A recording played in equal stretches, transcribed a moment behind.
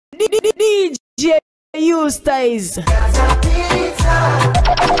DJ Eustyce.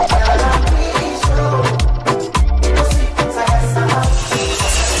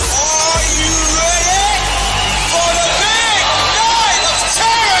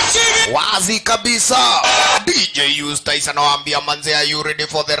 Wazi kabisa. DJ Eustyce anawaambia manze, are you ready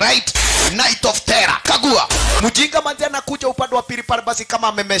for the right night of terror? Kagua mjinga manze anakuja upande wa pili pale, basi kama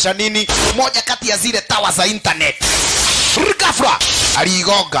amemesha nini moja kati ya zile tawa za internet. Ghafla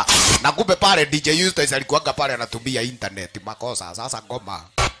aligonga na kumbe pale DJ Eustyce alikuanga pale anatumia internet makosa. Sasa ngoma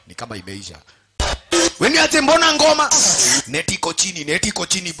ni kama imeisha. Wewe ati mbona ngoma neti iko chini, neti iko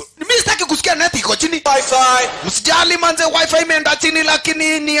chini. Mimi sitaki kusikia neti iko chini. Wi-Fi msijali manze, wifi imeenda chini,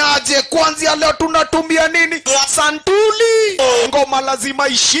 lakini ni aje kwanza leo tunatumia nini? Santuli. Ngoma lazima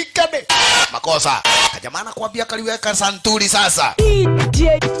ishikane. Makosa. Jamaa anakuambia kaliweka santuli sasa. DJ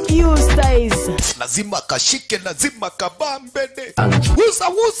Eustyce. Lazima kashike, lazima kabambene.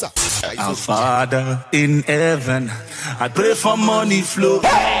 Wusa. Our Father in heaven, I pray for money flow.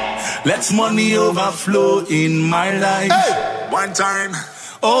 Let money overflow in my life. One time.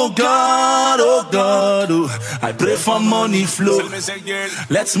 Oh God, oh, I pray for money flow.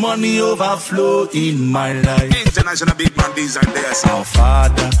 Let money overflow in my life. International big man, these are there. Our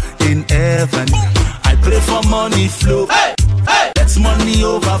Father in heaven, I pray for money flow. Let money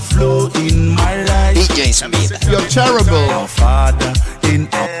overflow in my life. DJ Smith, you're terrible. Our Father in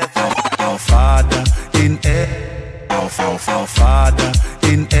heaven, our Father in heaven, our Father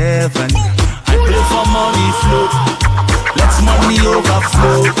in heaven, I pray for money flow. Let money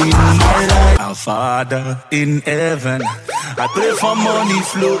overflow in my life. Our Father in heaven, I pray for money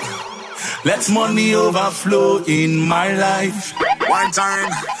flow. Let money overflow in my life. One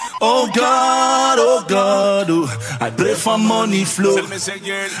time. Oh God, oh, I pray for money flow.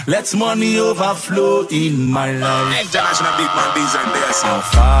 Let money overflow in my life. International big man, these and this. Our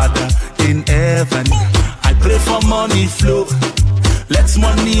Father in heaven, I pray for money flow. Let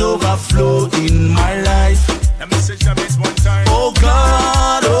money overflow in my life. Oh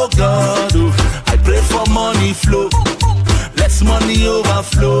God, oh, I pray for money flow. Let money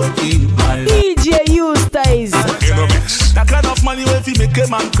overflow in my life. DJ Eustyce. That kind of money where we make a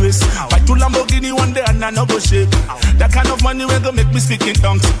man crazy. Buy two Lamborghini one day and I no go shake. That kind of money where go make me speak in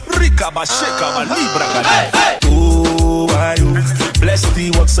tongues. Rikaba, shakaba, libra. Oh, I bless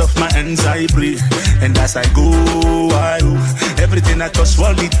the works of my hands, I pray. And as I go, everything I touch,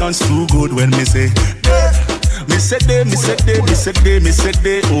 well, it turns to good when me say, me say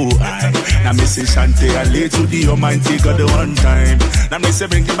day, oh I. Now me say Shante, I lay to the Almighty God the one time. Now me say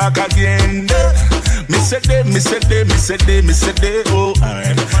bring it back again. Me say day, oh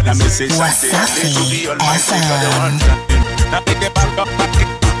I. Now me say Shante, I lay to the Almighty God the one time. Now me get back up in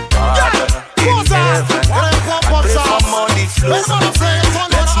heaven. I pray for money flow. Let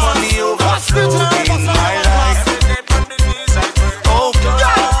money overflow in my life. Oh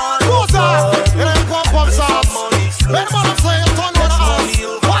God, oh God.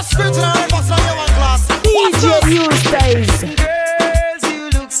 DJ Eustyce. Girls, you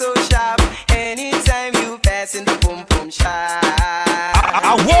look so sharp. Anytime you pass in the boom boom shop.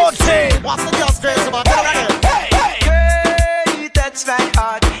 I won't say. What's the girl's face about that? Girl, you touch my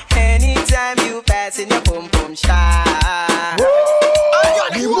heart. Anytime you pass in your boom boom shop.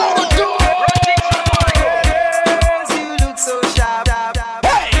 Girls, you look so sharp.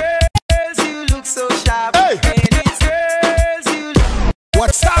 Girls, you look so sharp. Girls, you look.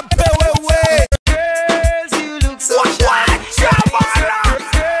 What's up, baby? Girls, you look so sharp.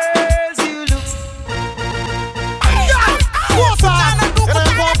 Girls, you look. What's up? It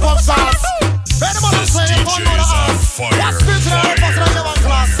ain't pop sauce. Anybody say it on the ass? What's this in our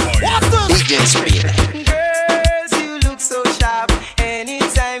class? What's this? DJ Smith. Girls, you look so sharp.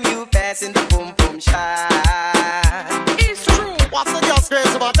 Anytime you pass in the boom boom shop. It's true. What's the girl's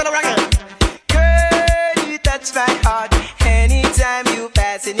face about? Tell her again. Girl, you touch my heart. Anytime you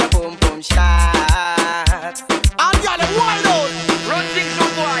pass in your boom boom shot. And y'all wide out. Run things so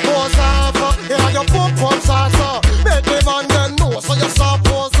wide. Pose off. Here your pump pump sauce. Make the man then know so you saw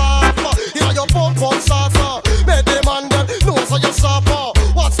pose off. Here your pump pump sauce. Make the man then know so you saw.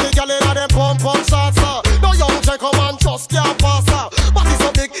 What's the girl in them pump pump sauce? No young check come and just can't pass. But it's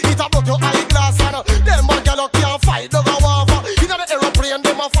so big it a broke your eyeglass and them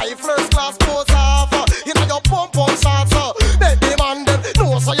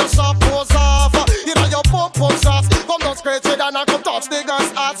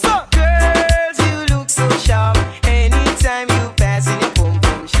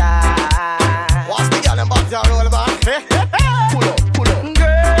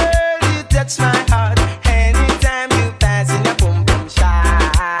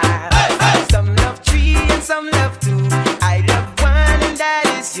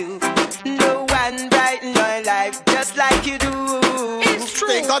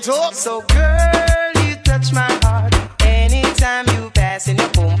Joe. So girl, you touch my heart anytime you pass in your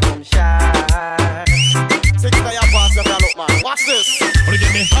boom boom shot. Take it to your boss, you look man. Watch this. Or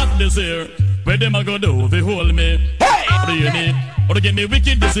get me hot this year. Where them a go do if they hold me? Hey! What do you need? Or get me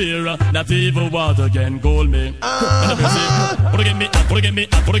wicked this year. Not evil water can gold me. Or get me, or get me,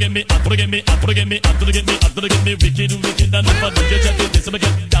 or get me, or get me, or get me, or get me, or get me wicked, wicked, and if I do get it, this I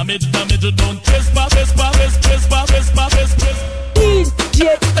get damage, don't trespass, trespass.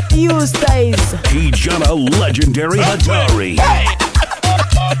 DJ Eustyce. T-Jana Legendary Atari. Hey!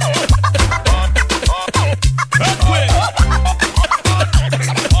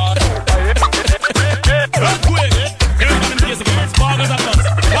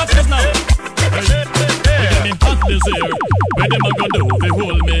 Watch this now. Get me hot this year. Where them a go do if they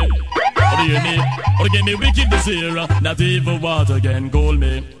hold me? What do you need? Or get me wicked this year. Not evil water can gold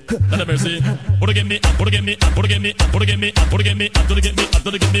me. Not a mercy. Or get me, or get me, or get me, or get me, or get me, or get me,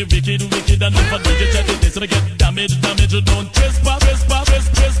 or get me wicked, and if I do get it, this I get damage, don't trespass.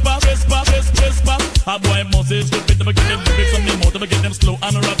 A boy must say stupid, if I get them lyrics on me mouth, if I get them slow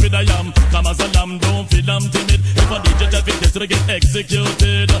and rapid, I am calm as a lamb, don't feel I'm timid. If I DJ traffic, this I get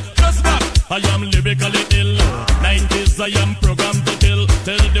executed. Just back, I am lyrically ill. 90s, I am programmed to kill.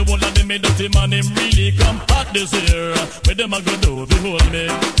 Tell the whole of them, me dirty man, him really come hot this year. Where them a go do, behold me.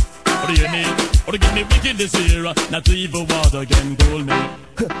 What do you need? Or give me wicked this year. Not evil water can hold me.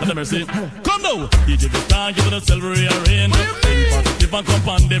 Not a mercy. Come now. DJ this time, give it a silver rearrange. Think positive and come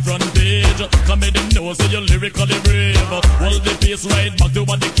on the front page. Come make them know so you're lyrically brave. Hold the pace right back to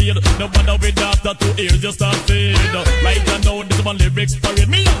what the kid. No matter with after 2 ears just start fade. Right now this one lyrics parade.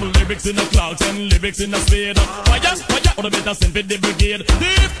 Me have lyrics in the clouds and lyrics in the spade. Fire. Or the better send for the brigade.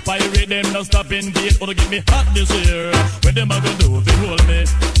 Deep pirate them no stop in gate. Or give me hot this year. Where them a go do if they hold me?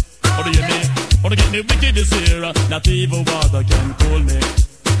 Or do you need? Or to get me wicked this year. Not evil water can cool me.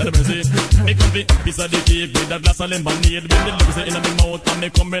 Let me see. Me come be piece of the cake with a glass of lemonade. With the lips in my mouth and me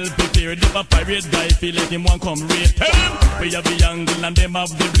come well prepared. If a pirate guy feel like him want come raid. Tell him we have the angle and them have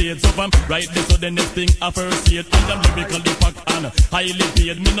the blade. So from right this so the next thing I first see it. And I'm lyrically packed and highly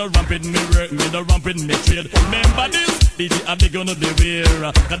paid. Me no rampant me work, me no rampant me trade. Remember this? DJ are they gonna be wear.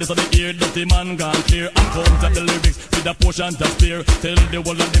 Cause this on the ear dirty man gone clear. And count up the lyrics with a portion to spare. Tell the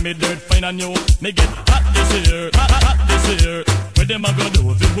whole of them me dirt fine and new. Me get hot this year, hot this year. Where them a go do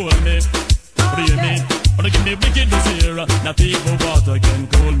if you hold me? What do you mean? Or give me wicked this year. Not evil water can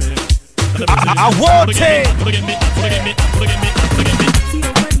cool me. I want it.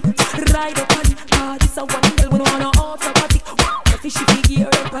 Ride up on this a one girl we wanna automatic. Fishy figure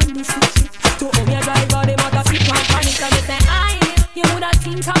up on this shit. To own your driver, they mother sit and panic and they say, I, you woulda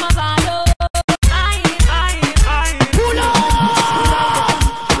think I'm a bad.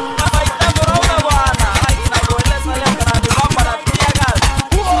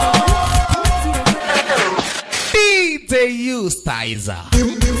 Eustyce.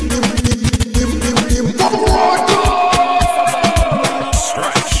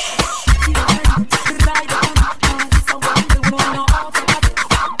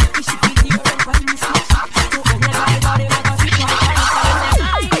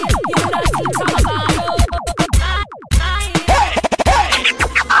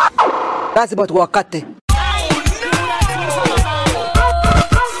 That's about wakate.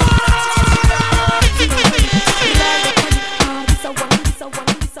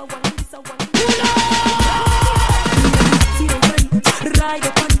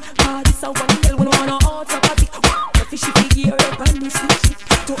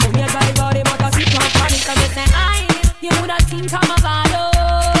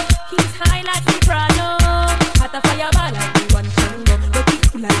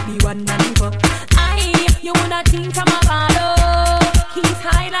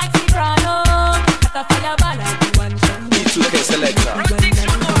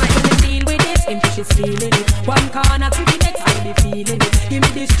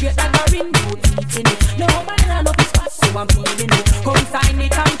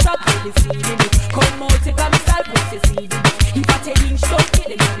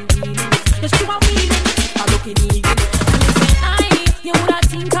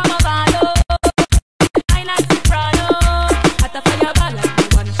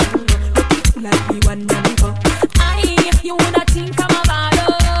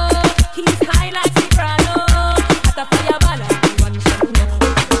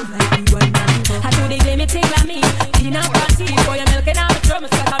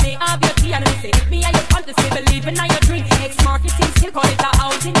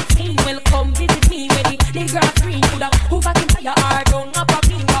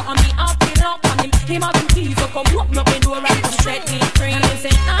 Him have been pleased, so come walk me up and do a right to set me free. And say,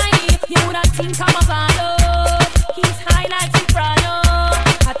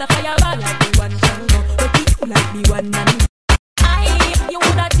 the one and you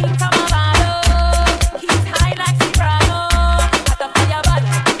woulda think I'm a bado. He's high like soprano. At the fire bad.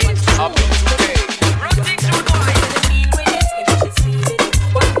 Up in today. Running through the eyes and feel with it. If she's feeling it.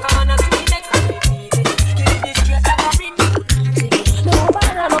 One corner to the next and we feel it. Give it the stress and I'm in it. No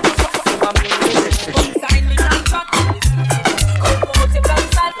matter how much I'm in it. Come sign me and talk to me. Come out and come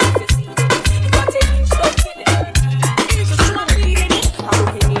start to see it. If I take you, stop killing it. It's just one feeling it. I'm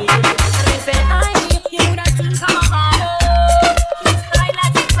feeling it. And they say, you woulda think I'm a bado. He's high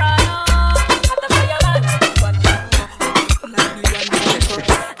like soprano. At the fire bad.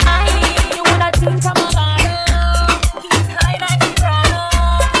 You woulda think I'm a bado. He's high like soprano.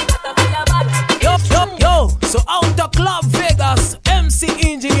 At the fire bad. Yo, so out of Club Vegas, MC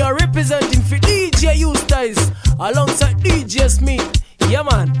Engineer representing for DJ Eustyce alongside DJ Smith. Yeah,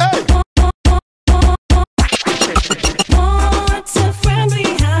 man. Hey. What's a friend we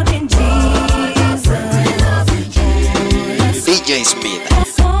have in Jesus? DJ Smith.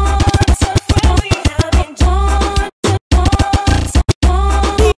 What's a friend we have in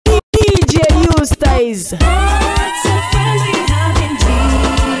DJ Eustyce. What's a friend we have in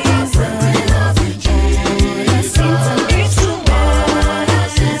Jesus? Seems a bridge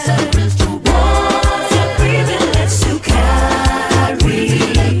to what a privilege to carry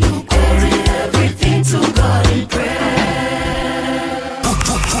everything to God in prayer.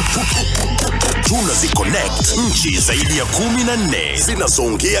 Tunaziconnect nchi zaidi ya 14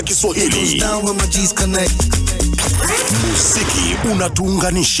 zinazongea Kiswahili. Muziki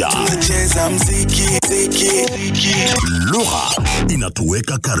unatuunganisha, Cheza mziki, lugha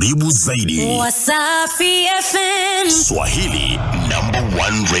inatuweka karibu zaidi. Wasafi FM. Swahili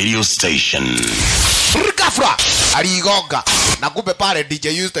 #1 radio station. Gafra aligonga na kumbe pale DJ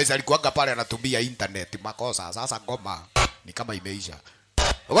Eustyce alikuanga pale anatumia internet makosa. Sasa ngoma ni kama imeisha.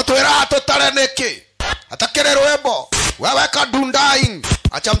 Watuera totale neki atakere rwembo wewe kadundaing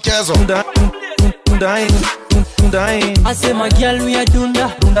acha mchezo. I say my girl we are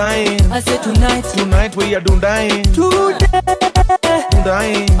dunda. I say tonight we are dundaing.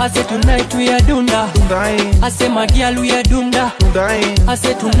 today. I say tonight we are dunda. I say my girl we are dunda. I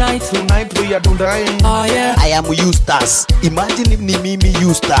say tonight we are dundaing. Oh yeah. I am Eustyce. Imagine ni mimi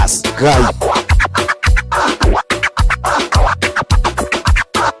Eustyce. Right.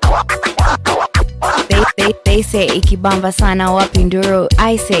 They say ikibamba sana wapi nduru.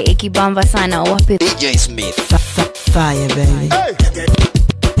 I say ikibamba sana wapi. DJ Smith. Fire baby. Hey.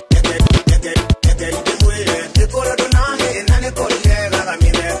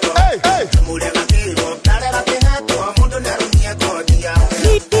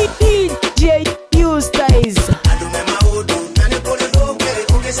 DJ Eustyce.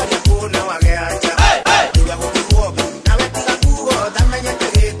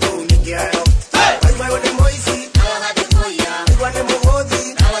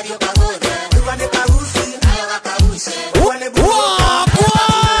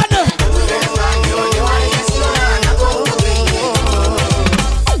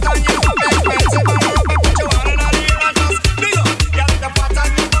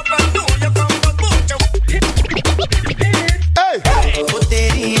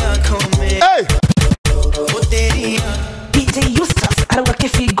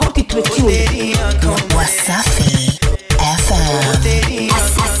 Wasafi FM.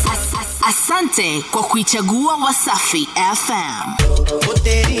 Asante kwa kuichagua Wasafi FM.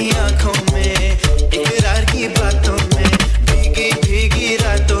 तेरी आंखों में इकरार की बातों में भीगी भीगी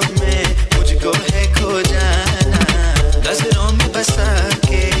रातों में मुझको है खो जाना नजरों में बसा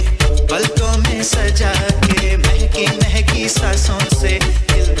के पलकों में सजा के महकी महकी सांसों से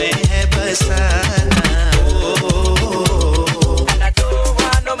दिल में है बसाना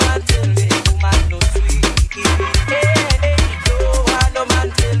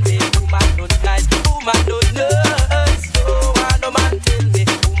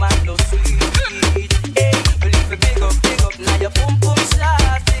Big up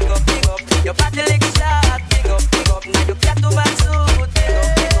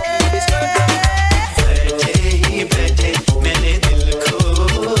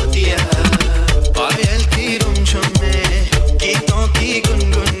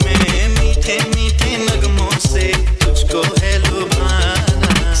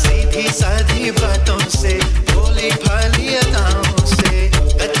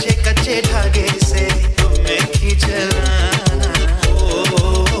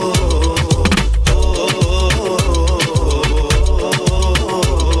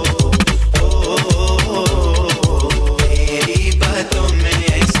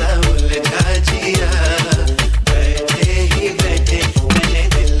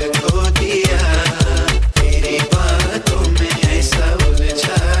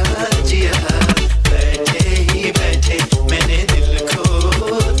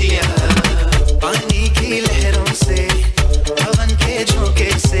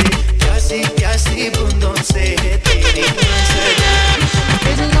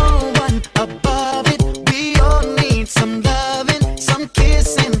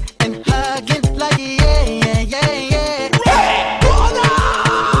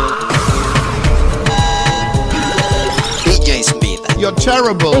You're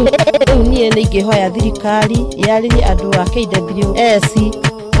terrible. Niĩ nĩ ingĩhoya thirikari yarĩrie andũ a KWS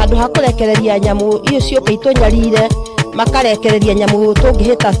handũ ha kũrekereria nyamũ icio ciũke itũnyarire makarekereria nyamũ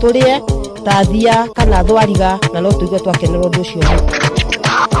tũngĩhĩta tũrĩe ta thia kana thwariga na no tũigue twakenerwo ũndũ ũcio.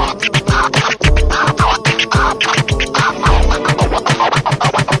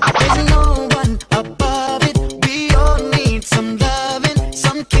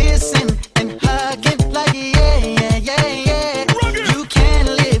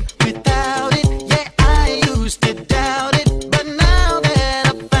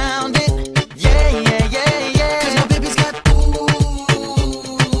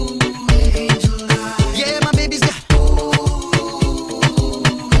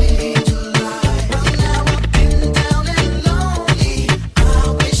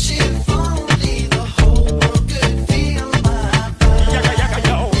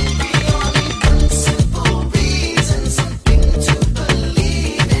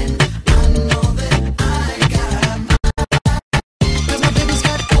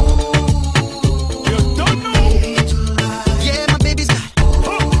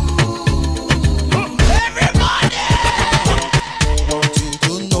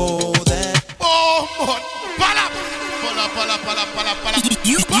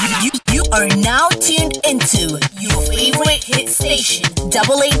 You are now tuned into your favorite hit station,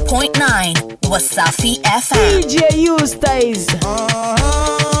 88.9 Wasafi FM. DJ Eustyce.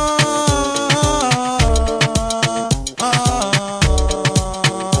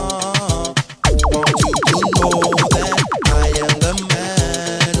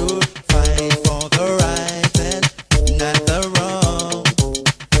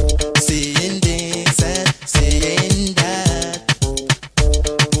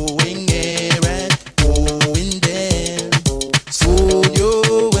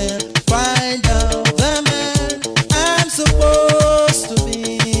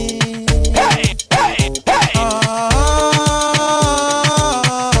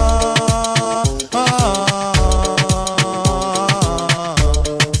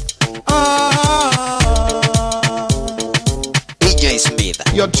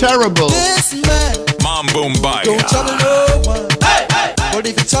 You're terrible. This man, Mom Boom Bye. don't trouble no one. Hey, hey. But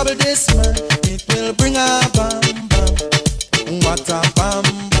if you trouble this man, it will bring a bam bam. What a bam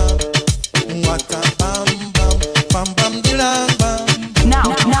bam. What a bam bam. Bam bam dilang bam. Now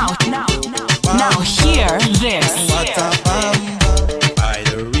hear this. What a bam bam. By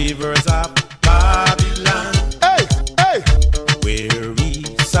the rivers of Babylon. Hey, hey. Where we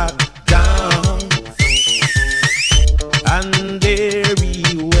sat down. And there we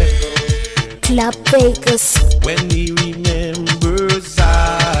wept. Club Vegas. When we remember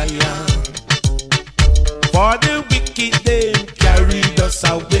Zion. For the wicked they carried us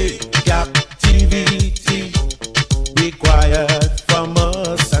away. Captivity required from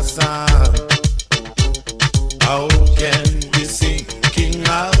us a song. How can we sing King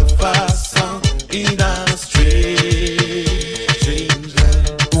Alpha's song in a strange land?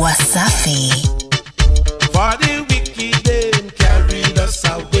 Wasafi. For the wicked they carried us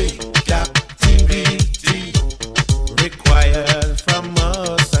away. Captivity required from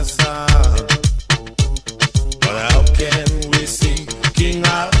us a song. But how can we sing King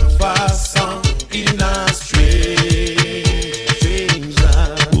Alpha's song in a strange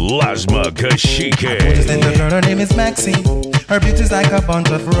land? Lasma Kashike. The girl, her name is Maxine. Her beauty's like a bunch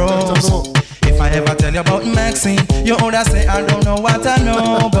of roses. If I ever tell you about Maxine, you older say I don't know what I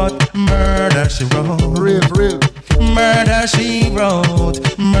know, but murder she wrote. Real. Murder she wrote.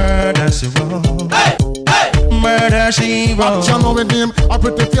 Murder she wrote. Hey, hey. Murder she wrote. Action with him, a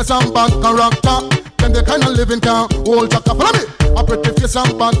pretty face and bad character. Then the kind of living can hold chaka. Follow me. A pretty face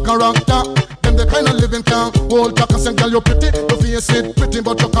and bad character. Then the kind of living can hold chaka. Say, girl, you pretty, your face it pretty,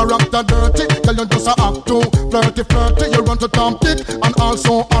 but your character dirty. Girl, you just a act too flirty. You run to Tom Dick and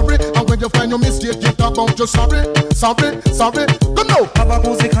also hurry. And when you find your mistake, you talk about you sorry. Go now. Have a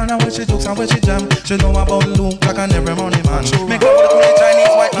cozy kind of where she jokes and where she jam. She know about Luke like an every money man. Make up for the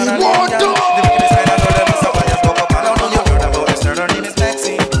Chinese white man and Indian. The biggest side of the level, so I just go up and down. You heard about this, her name is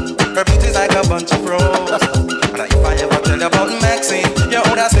Maxine. Her beauty's like a bunch of roses. And if I ever tell you about Maxine, you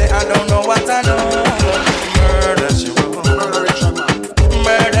would say I don't know what I know. Murder she wrote.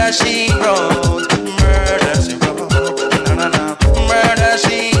 Murder she wrote. Murder she wrote. Na. Murder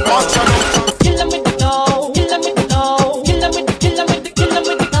she wrote. Kill 'em with the dough. Kill 'em with the dough. Kill 'em with the dough. Kill 'em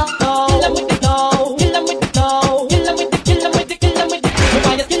with the dough. Kill 'em with the dough. Kill 'em with the dough. Kill 'em with the kill 'em with the kill 'em with the. Me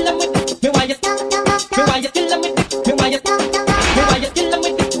why you kill 'em with the. Me why you kill 'em with the. Me why you kill 'em with the. Me why you kill 'em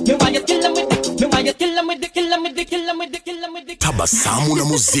with the. Me why you kill 'em with the. Me why you kill 'em with the. Me why you kill 'em with the. Kill 'em with the. Kill 'em with the. Kill 'em with the. Tabasamu na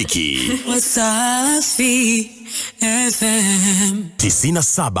muziki. Wasafi, FM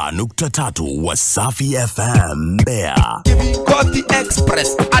 97.3 Wasafi FM Mbeya. Kivigoti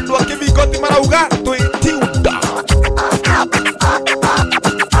Express adwa Kivigoti Marauga tuitiuda.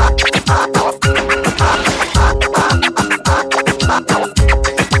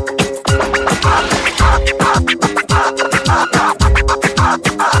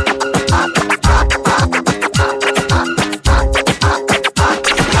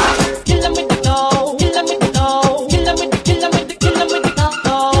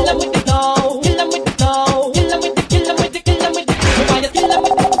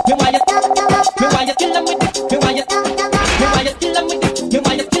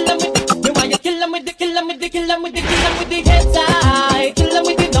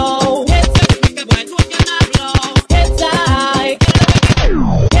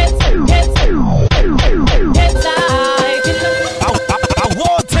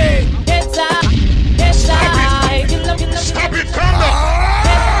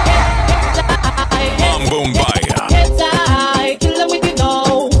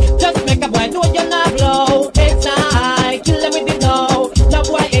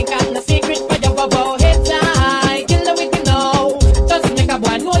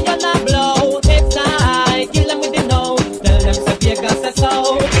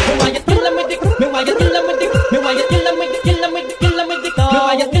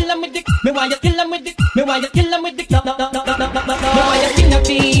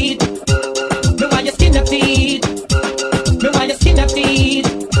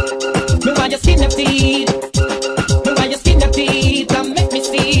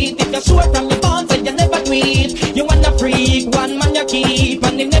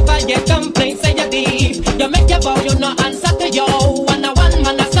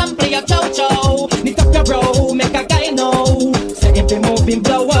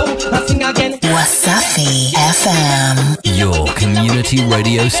 Wasafi FM, your community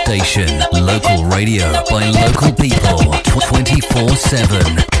radio station. Local radio by local people.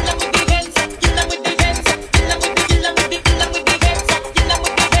 24/7.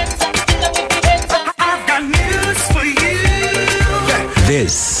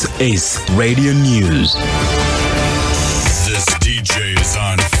 This is Radio News. This DJ is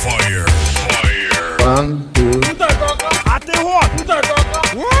on fire. One, two.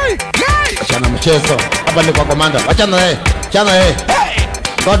 Wachana mchezo. Hapa ni kwa komanda. Wachana yeye. Wachana yeye.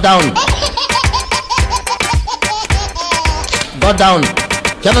 Go down. Go down.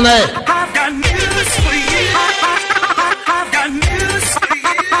 Wachana naye. I've got news for you. I've got news for you.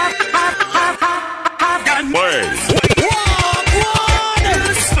 I've got news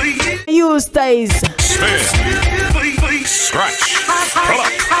for you. Eustyce. Scratch.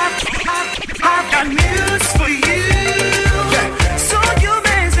 I've got news for you. So you're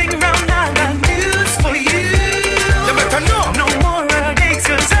messing around. I've got news for you. You better know. No more headaches,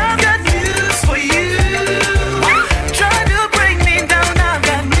 'cause I've got news for you. Try to bring me down. I've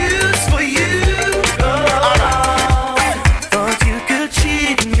got news for you. Thought you could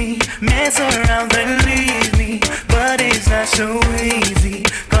cheat me, mess around and leave me, but it's not so easy,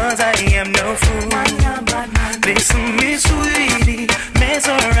 'cause I am no fool. Listen me, sweetie, mess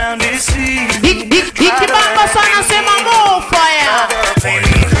around and see me. Ikibamba sana sema more fire.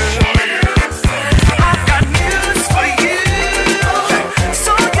 I've got news for you.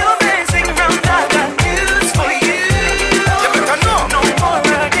 So you're messing around. I've got news for you. No more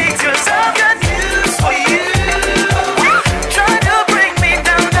headaches, 'cause I've got news for you. Try to bring me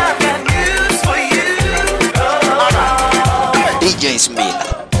down. I've got news for you. DJ Smith.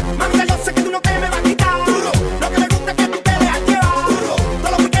 Mami, yo sé que tú no te me vas a quitar. Lo que me gusta es que tú te dejas llevar.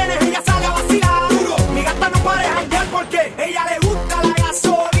 Todos los weekends ella sale a vacilar. Mi gata no para de janguear porque ella le gusta la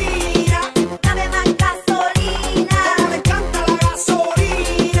gasolina. Dame más gasolina. Como le encanta la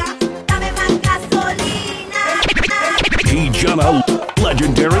gasolina. Dame más gasolina. T-Jana,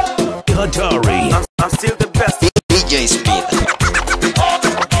 legendary Hatari. I'm still the best. DJ Smith.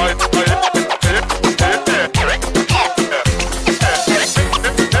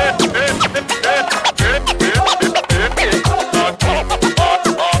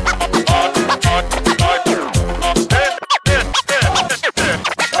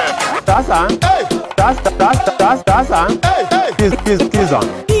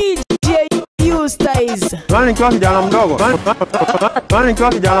 DJ Eustyce. Nani nikiwa kijana mdogo. Nani nikiwa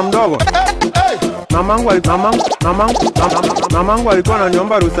kijana mdogo. Mamangu alikuwa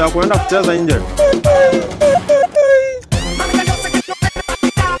ananiomba ruhusa ya kwenda kucheza nje.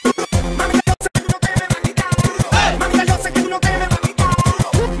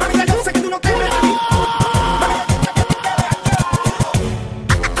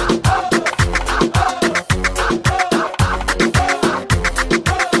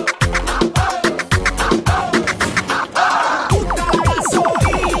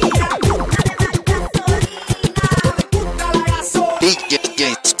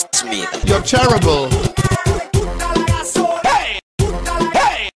 terrible.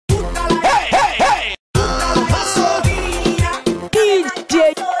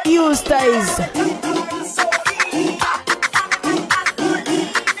 DJ Eustyce.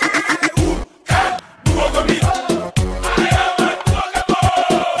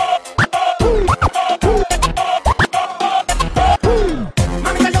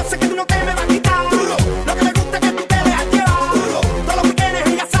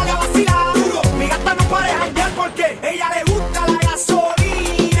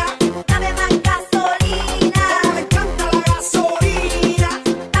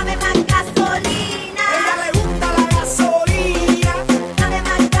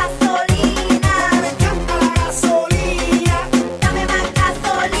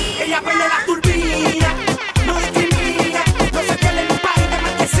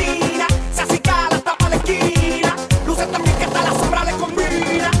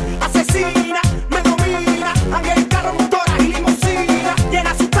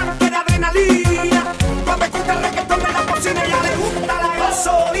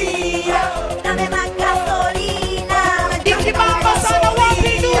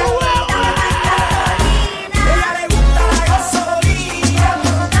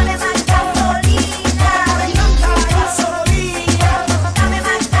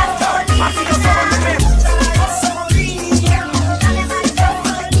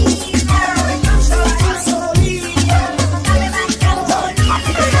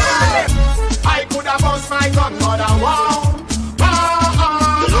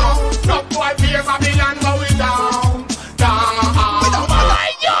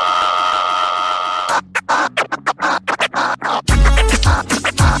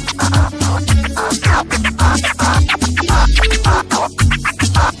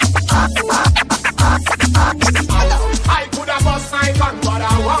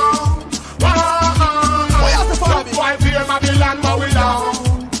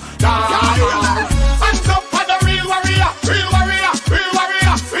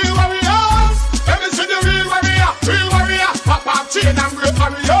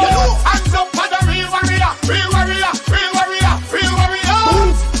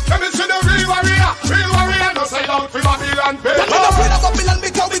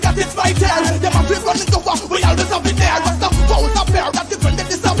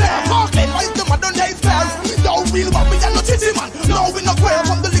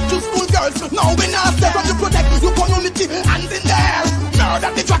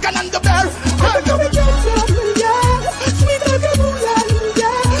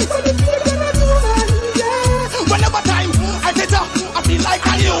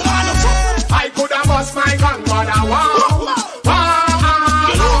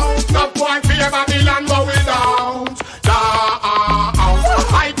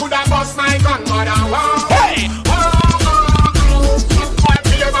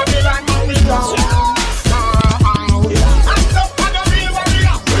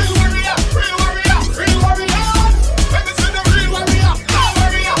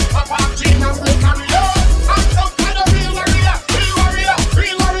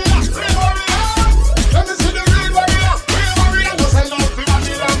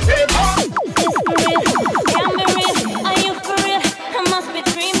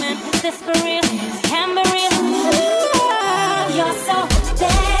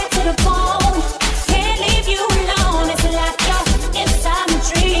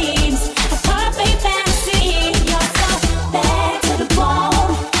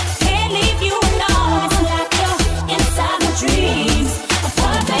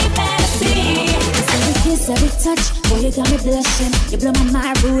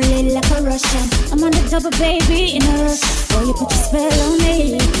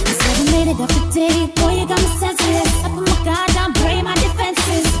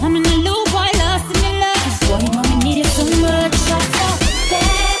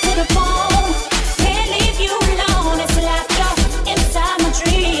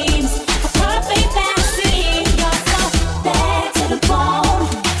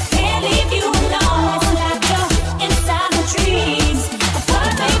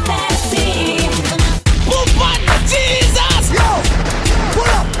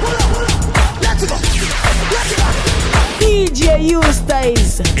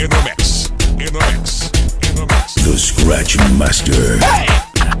 Eustyce in the mix, in the mix, in the mix. The Scratch Master. Hey!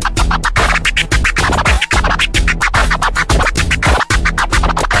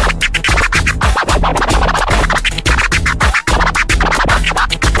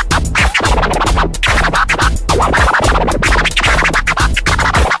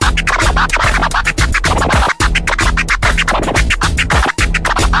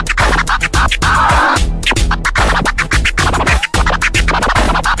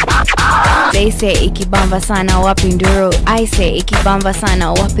 They say ikibamba sana wapi nduru. I say ikibamba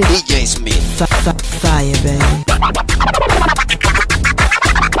sana wapi DJ Smith. Fire, baby.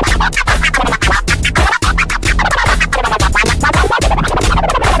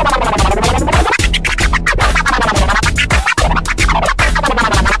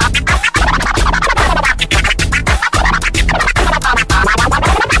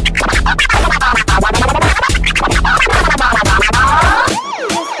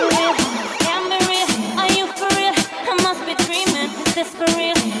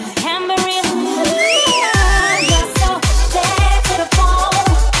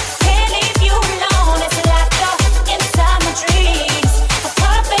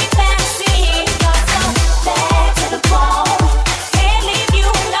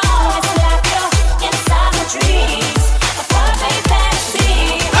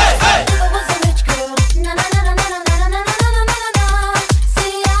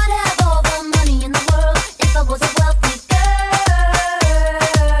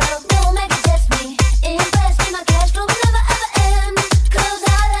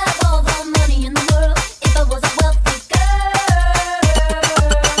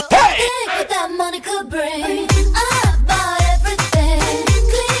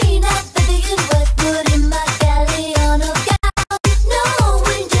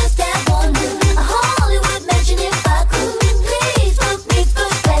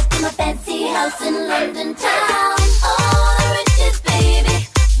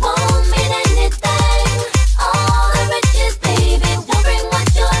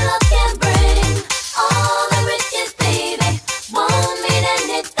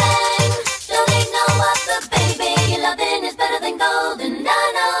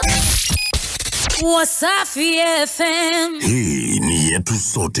 Wasafi FM. Hii ni yetu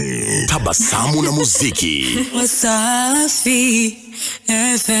sote. Tabasamu na muziki. Wasafi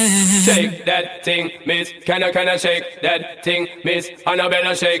FM. Shake that thing, miss. Can I shake that thing, miss? And I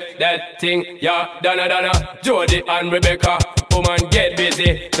better shake that thing, yeah. Donna, Jody and Rebecca. Woman, get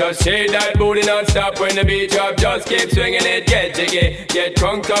busy. Just shake that booty non-stop when the beat drop. Just keep swinging it, get jiggy. Get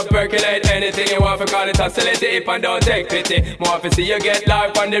crunked up, percolate anything you want. For call it oscillate it and don't take pity. More to see you get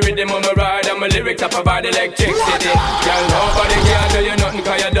life on the rhythm of my ride. And my lyrics up about electricity. Girl, nobody can do you nothing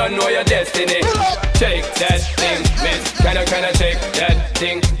cause you don't know your destiny. Shake that thing, miss. Can I shake that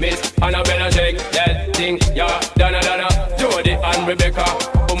thing, miss? And I better shake that thing, yeah. Donna, Jody and Rebecca.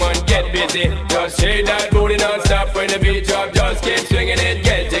 Woman, get busy. Just shake that booty non-stop when the beat drop. Just keep swinging it,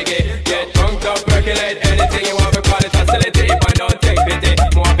 get jiggy. Get drunk up, percolate anything you want. For call it oscillate it and don't take pity.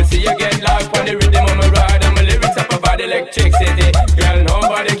 More to see you get life on the rhythm of my ride. And my lyrics up about electricity. Girl,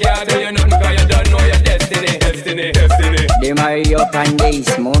 nobody can do you nothing cause you don't know your destiny. Destiny. They marry up and they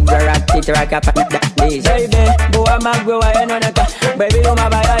smoke the rock up and that days. Baby, boy, I'm go away and on a car. Baby, you my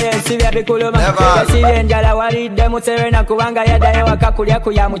buyer, see me be cool, man. See the angel, I want it, them serena, kuanga, ya dayo, wakakulia,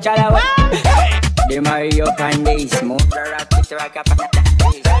 kuya, muchala. They marry up and they smoke the rock up and that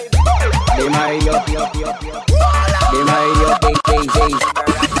days. They marry up. They marry up, days.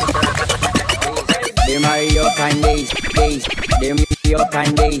 They marry up and days. They marry up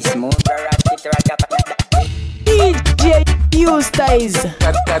and they smoke the rock up and that days. DJ Eustyce.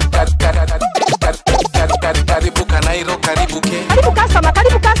 Karibu Kanairo, karibu ke. Karibu customer.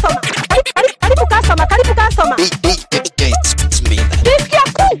 Diskia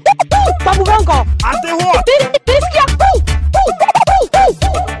kwa mgongo. Ate what? Diskia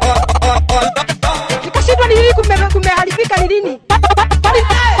nikashindwa ni hili kumeharibika ni lini?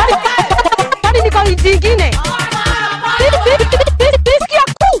 Kwani niko jingine. Diskia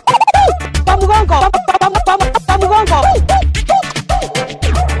kwa mgongo.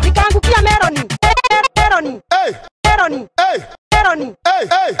 Nikaangukia Meroni.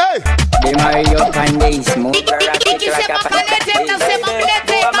 They marry up and they smoke the rock up and that days.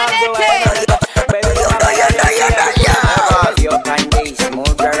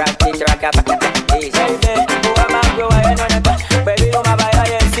 Baby, you my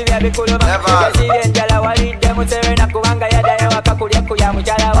buyer, see me be cool, man. See the angel, I want it, them serena, kuanga, ya dayo, wakakulia, kuya,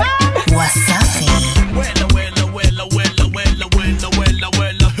 muchala. Wasafi.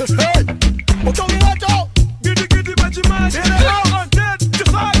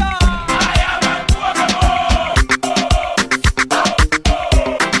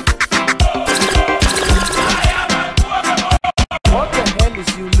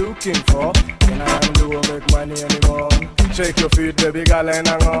 Shake your feet, baby girl, and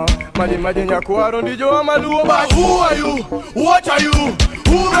hang on. Imagine your quarrel, did you want my do? But who are you? What are you?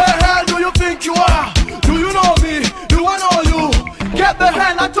 Who the hell do you think you are? Do you know me? Do I know you? Get the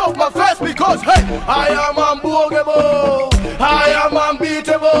hell out of my face because, hey, I am unbogable. I am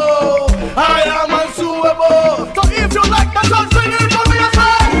unbeatable. I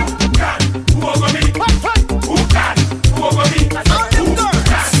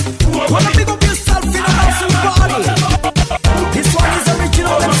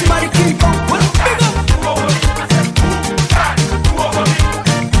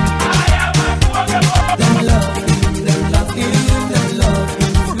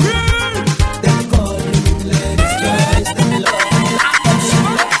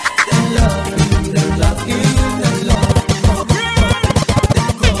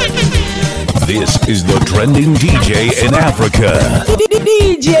trending DJ in Africa.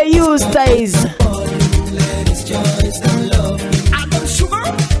 DJ Eustyce.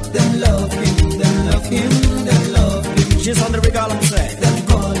 She's on the regal and say them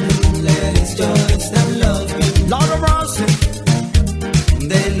call him ladies Joyce, them love him. Lord of Mercy.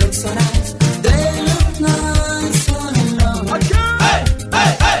 They look so nice. They look nice on and long. Hey,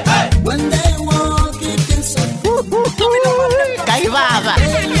 hey, hey, hey. When they walk it is so Caivava.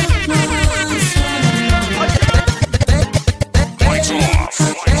 They look nice on and long.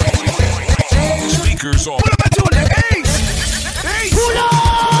 Speakers on.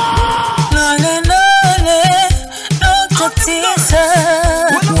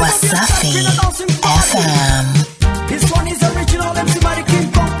 Wasafi FM. This one is original MC Mari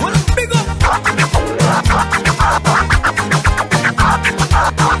King Kong. Well, big up.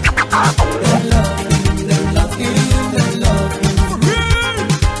 Them love him, them love him, them love him.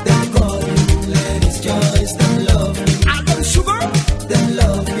 Them call him ladies Joyce, them love him. Adam Sugar. Them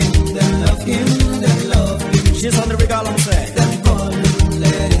love him, them love him, them love him. She's on the regal and say them call him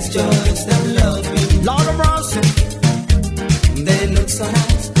ladies Joyce, them love him. Lord of Mercy. They look so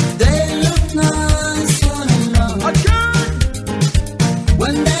nice. They look nice on and long.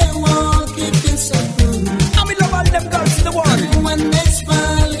 When they walk, it feels so good. I'm in love with them girls in the world. And when they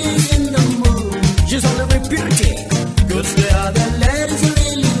smile, is in the mood. She's on the reputed. Cause they are the ladies who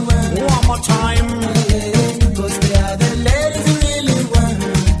really want. One more time. Cause they are the ladies who really want.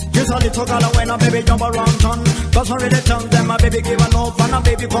 Just a little girl when a baby jump around town. Cause I really tell them my baby give a love. And a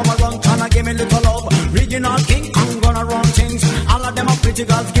baby come around town and give me little love. Regional King Kong gonna run things. All of them are pretty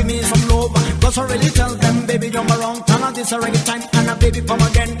girls, give me some love. Cause I really tell them, baby, jump around. Turn on this a reggae time, and a baby come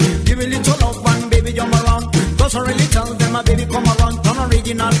again. Give me little love, and baby, jump around. Cause I really tell them, a baby come around. Turn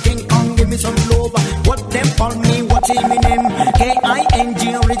original King Kong, give me some love. What them call me, what is my name?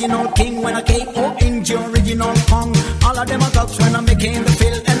 K-I-N-G, original King. When I K-O-N-G, original Kong. All of them are girls when I'm making the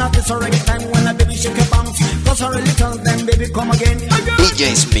field. And at this a reggae time, when a baby shake a bounce. Cause I really tell them, baby, come again.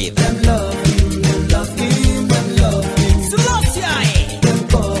 DJ Smith. Them love him, them love him, them love him. Them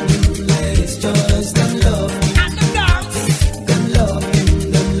call him ladies Joyce, them love him. And the girls. Them love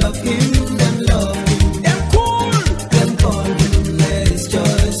him, them love him, them love him. Them cool. Them call him ladies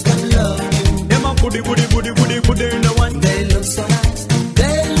Joyce, them love him. Them a goody in the one. They look so nice.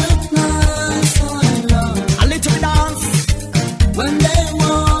 They look nice on and long. A little dance. When they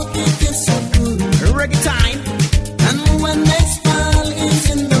walk, it is so good. Reggae time. And when they smile, it's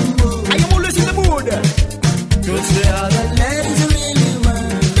in the mood. I am always in the mood. Cause they are the ladies who really want.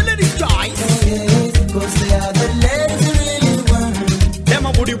 The ladies Joyce. Oh yes, cause they are the ladies who really want. Them a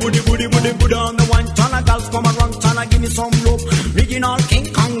booty on the one. Tana girls come around, Tana give me some love. Regional King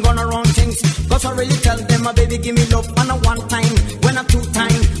Kong gonna run things. Cause I really tell them, my baby give me love. And a one time, when a two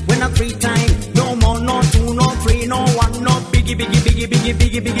time, when a three time. No more, no two, no three, no one, no biggie,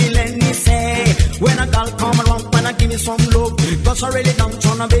 let me say. When a girl come around, when I give me some love. Cause I really don't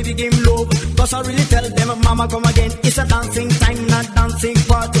tryna baby give me love. Cause I really tell them, mama come again. It's a dancing time, not dancing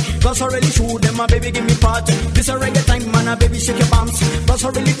party. Cause I really show them, my baby give me party. This a reggae time, man, a baby shake your bounce. Cause I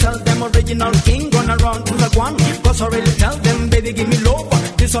really tell them, original King gonna run to the one. Cause I really tell them, baby give me love.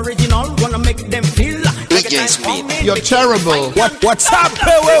 This original gonna make them feel like DJ Smith. You're terrible. What's up?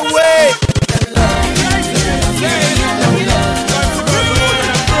 Wait.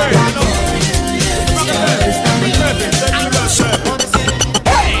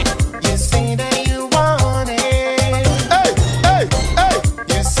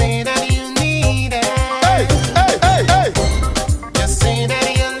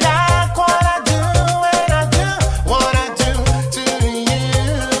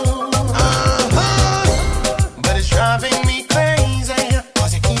 Driving me crazy,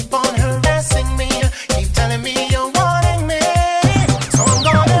 'cause you keep on harassing me, keep telling me you're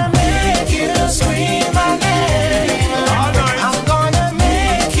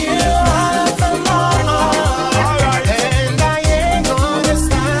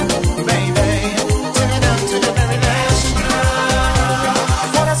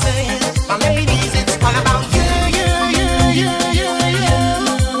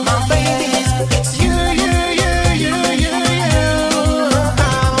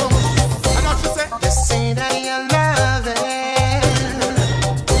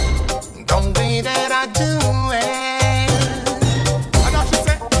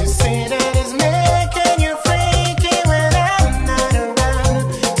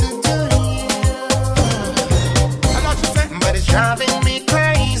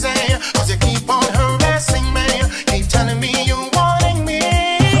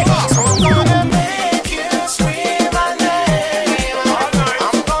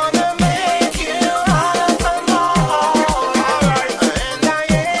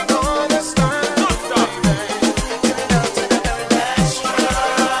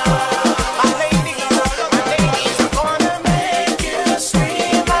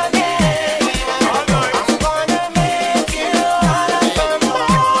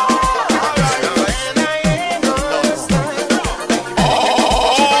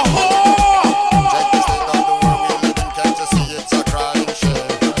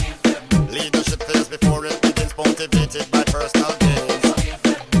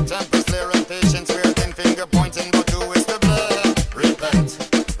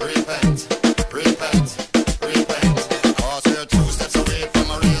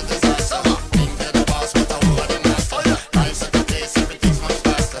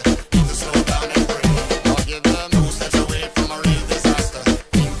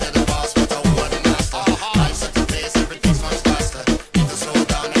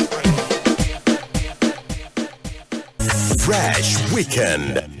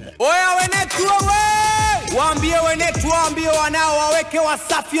weekend. Oya wenetu we! Waambie wenetu, waambie wanao waweke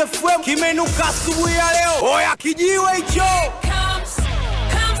Wasafi FM. Kimenuka asubuhi ya leo. Oya kijiwe hicho.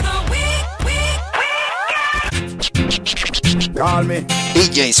 Call me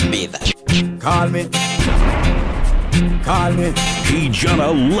DJ Smith. Call me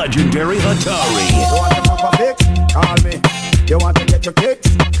Kijana Legendary Hatari. You want to pop a fix? Call me. You want to get your kicks?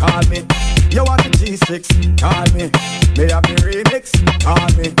 Call me. You want the G6? Call me. Me have the remix? Call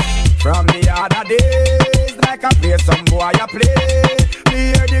me. From the other days, like I play some boy I play. Me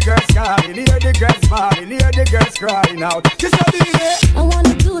hear the girls calling, hear the girls smiling, hear the girls crying out. Kiss your BEENIE. I want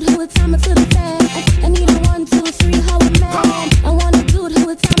a dude who would time it to the fast. I need a 1, 2, 3, how a man. I want a dude who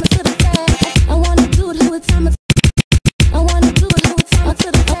would time it to the fast. I want a dude who would time it. I want a dude who would time it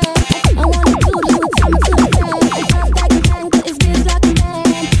to the fast. I want a dude who would time it to the fast. First I can hang to his biz like a man.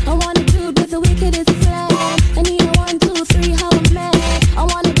 I want a dude with the wickedest plan. I need a 1, 2, 3, how a man. I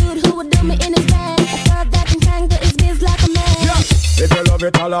want a dude who would do me in his van. A third that can hang to his biz like a man. If you love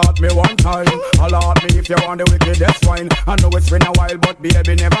it, holla at me one time. Holla at me if you want the wicked, that's fine. I know it's been a while, but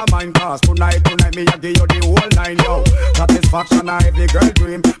baby, never mind. Cause tonight, me, I give you the whole 9, yo. Satisfaction, I every girl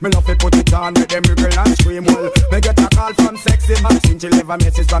dream. Me love to put it on, make them wiggle and scream. Well, me get a call from sexy Maxine. She leave a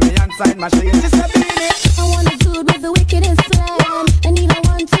message from me and sign machine. She said, BEENIE. I want a dude with the wickedest plan. I need a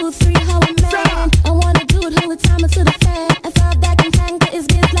 1, 2, 3, how a man. I want a dude who would time it to the fan. I thought back and hang to his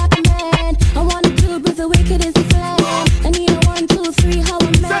biz like a man. I want a dude with the wickedest plan. I need a 1, 2, 3, how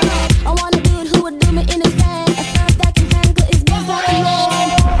a man. I want a dude who would do me in his van. I thought back and hang to his biz like a man.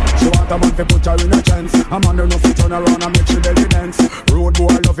 She want a man to put her in a chance. A man don't know if turn around and make she belly dance. Road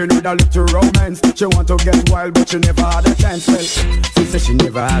boy loving with a little romance. She want to get wild but she never had a chance. Well, she said she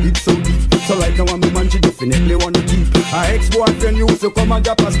never had it so deep. So right now I'm the man she definitely want to keep. Her ex-boyfriend used to come and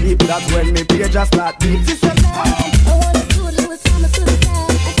drop asleep. That's when me page just start deep. She said, I want a dude who would time it to the fan.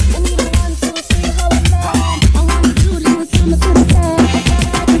 I need a 1, 2, 3, how a man. I want a dude who would time it to the fan. I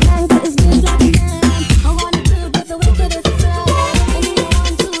thought I can hang to his biz like a man. I want a dude with the wickedest plan. I need a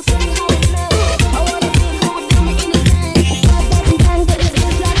 1, 2, 3, how a man. I want a dude who would do me in his van. I thought I can hang to his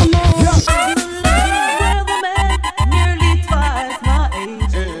biz like a man. I'm in love with a man nearly twice my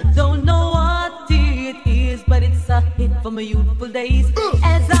age. Don't know what it is, but it's a hit for my youthful days.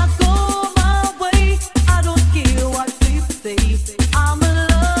 As I go my way, I don't care what people say. I'm in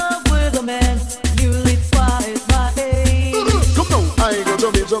love with a man nearly twice my age. Come on, I go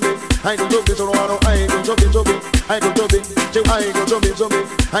jump it. I go jump it, Toronto. I go jump it. I go jump it. I go jump it.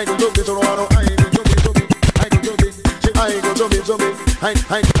 I go jump it, Toronto. I go jump it. I go jump it. I go jump it.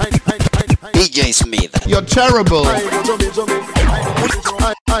 DJ Smith. You're terrible. I go jump it.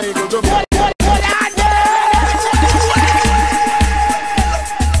 I go jump it.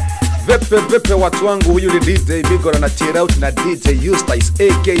 Vepe watu wangu, huyu ni DJ Bigora na cheer out na DJ Eustyce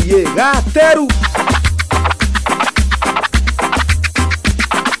aka Gateru.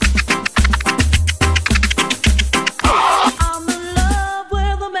 I'm in love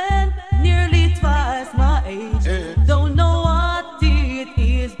with a man nearly twice my age. Don't know what it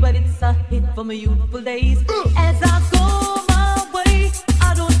is, but it's a hit for my youthful days. As I go my way,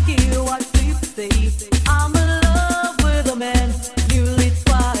 I don't care what people say. I'm in love with a man nearly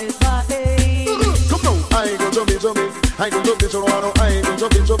twice my age. Come on, I go jump it. I go jump it, Toronto. I go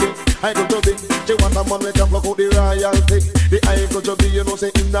jump it. I go jump it. She want a man we can block out the royalty. The I go jump it, you know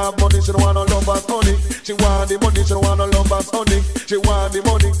say in that money she don't want no lovers honey. She want the money, she don't want no lovers honey. She want the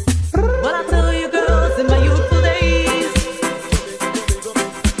money. Well, I tell you girls, in my youthful days,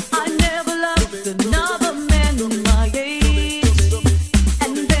 I never loved another man my age.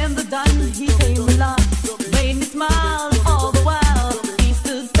 And then the Don, he came along, made me smile all the while. He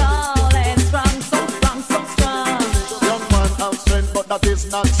stood tall and strong, so strong, so strong. Young man have strength, but that is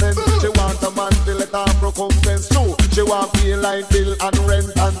nonsense. She want a man to let her recompense too. She want feel like bill and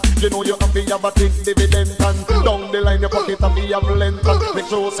rent, and you know you have to have a big dividend, and down the line your pocket have to have length, and make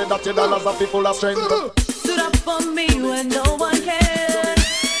sure say that your dollars are full of strength. Stood up for me when no one cared.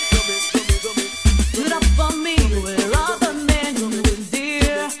 Stood up for me where other men were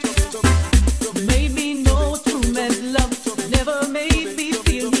dear. Made me know true man's love. Never made me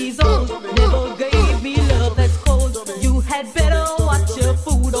feel he's old. Never gave me love that's cold. You had better watch your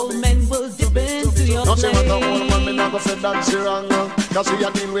food. Old men will dip into your Not say plate. what a old man, me never said that she wrong. Cause she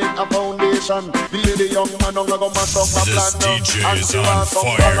a deal with a foundation. The lady young man don't go mash up a plan. This DJ And is she on want some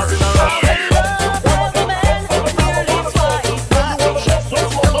fire. dollars in her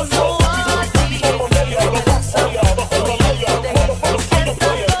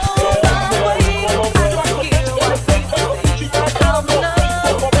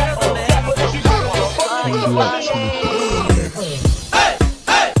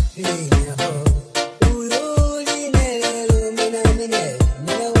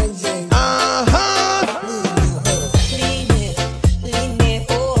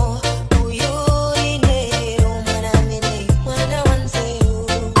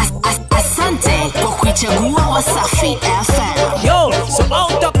Wasafi FM. Yo, so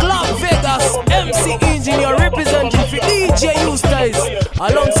out of Club Vegas, MC Engineer representing for DJ Eustyce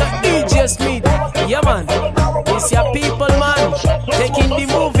alongside DJ Smith. Yeah man, it's your people man, taking the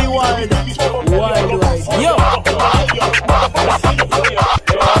movie world worldwide. Yo.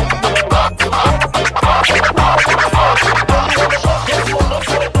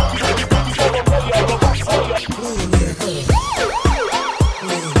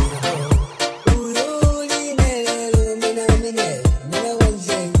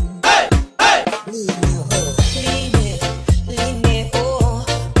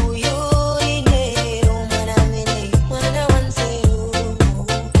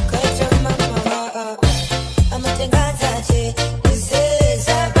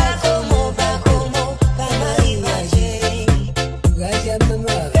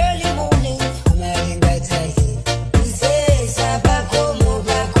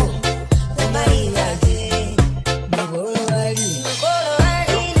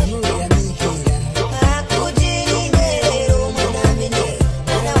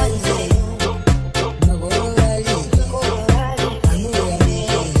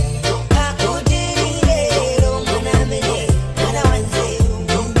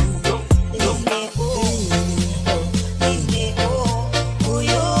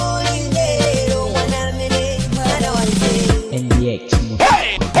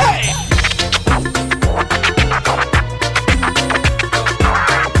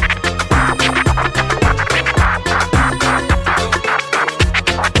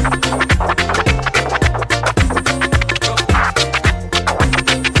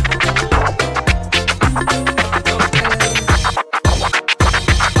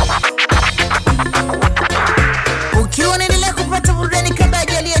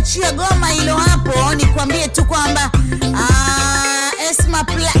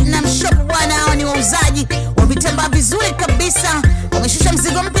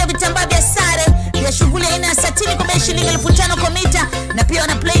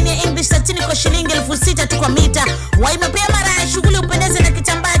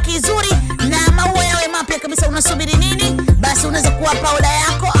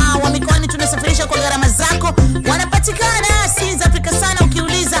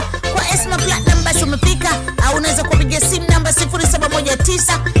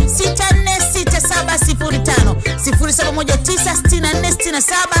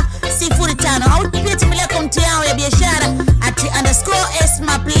 Au pia tembelea akaunti yao ya biashara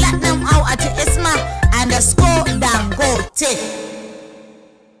 @esma platinum au @esma_dangote.